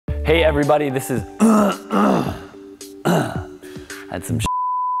Hey everybody, this is had some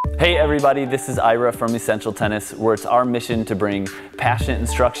Hey everybody, this is Ira from Essential Tennis, where it's our mission to bring passionate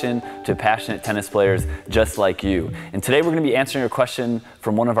instruction to passionate tennis players just like you. And today we're going to be answering a question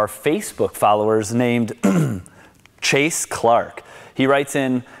from one of our Facebook followers named Chase Clark. He writes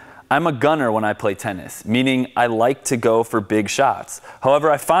in, I'm a gunner when I play tennis, meaning I like to go for big shots.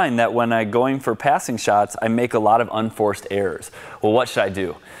 However, I find that when I'm going for passing shots, I make a lot of unforced errors. Well, what should I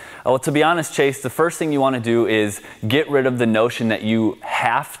do? Well, to be honest, Chase, the first thing you want to do is get rid of the notion that you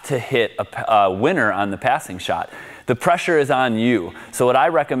have to hit a winner on the passing shot. The pressure is on you. So what I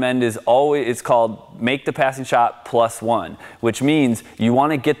recommend is it's called make the passing shot +1, which means you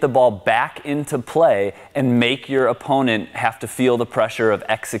want to get the ball back into play and make your opponent have to feel the pressure of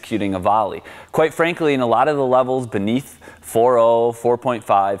executing a volley. Quite frankly, in a lot of the levels beneath 4.0,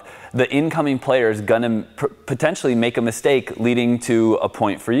 4.5, the incoming player is going to potentially make a mistake leading to a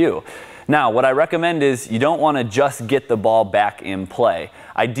point for you. Now, what I recommend is you don't want to just get the ball back in play.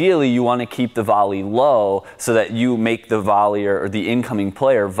 Ideally, you want to keep the volley low so that you make the volleyer or the incoming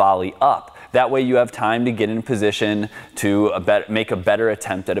player volley up. That way you have time to get in position to make a better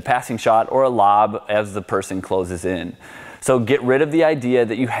attempt at a passing shot or a lob as the person closes in. So get rid of the idea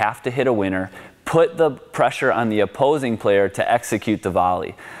that you have to hit a winner. Put the pressure on the opposing player to execute the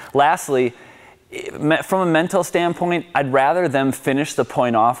volley. Lastly, from a mental standpoint, I'd rather them finish the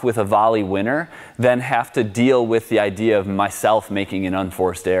point off with a volley winner than have to deal with the idea of myself making an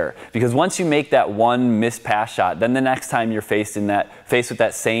unforced error. Because once you make that one missed pass shot, then the next time you're faced with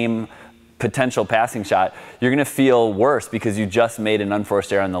that same potential passing shot, you're going to feel worse because you just made an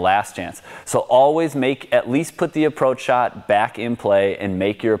unforced error on the last chance. So always at least put the approach shot back in play and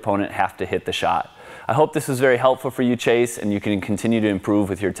make your opponent have to hit the shot. I hope this was very helpful for you, Chase, and you can continue to improve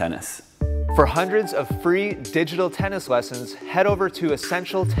with your tennis. For hundreds of free digital tennis lessons, head over to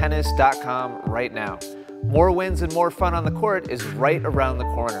essentialtennis.com right now. More wins and more fun on the court is right around the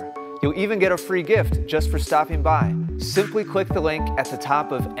corner. You'll even get a free gift just for stopping by. Simply click the link at the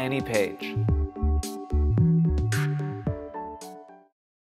top of any page.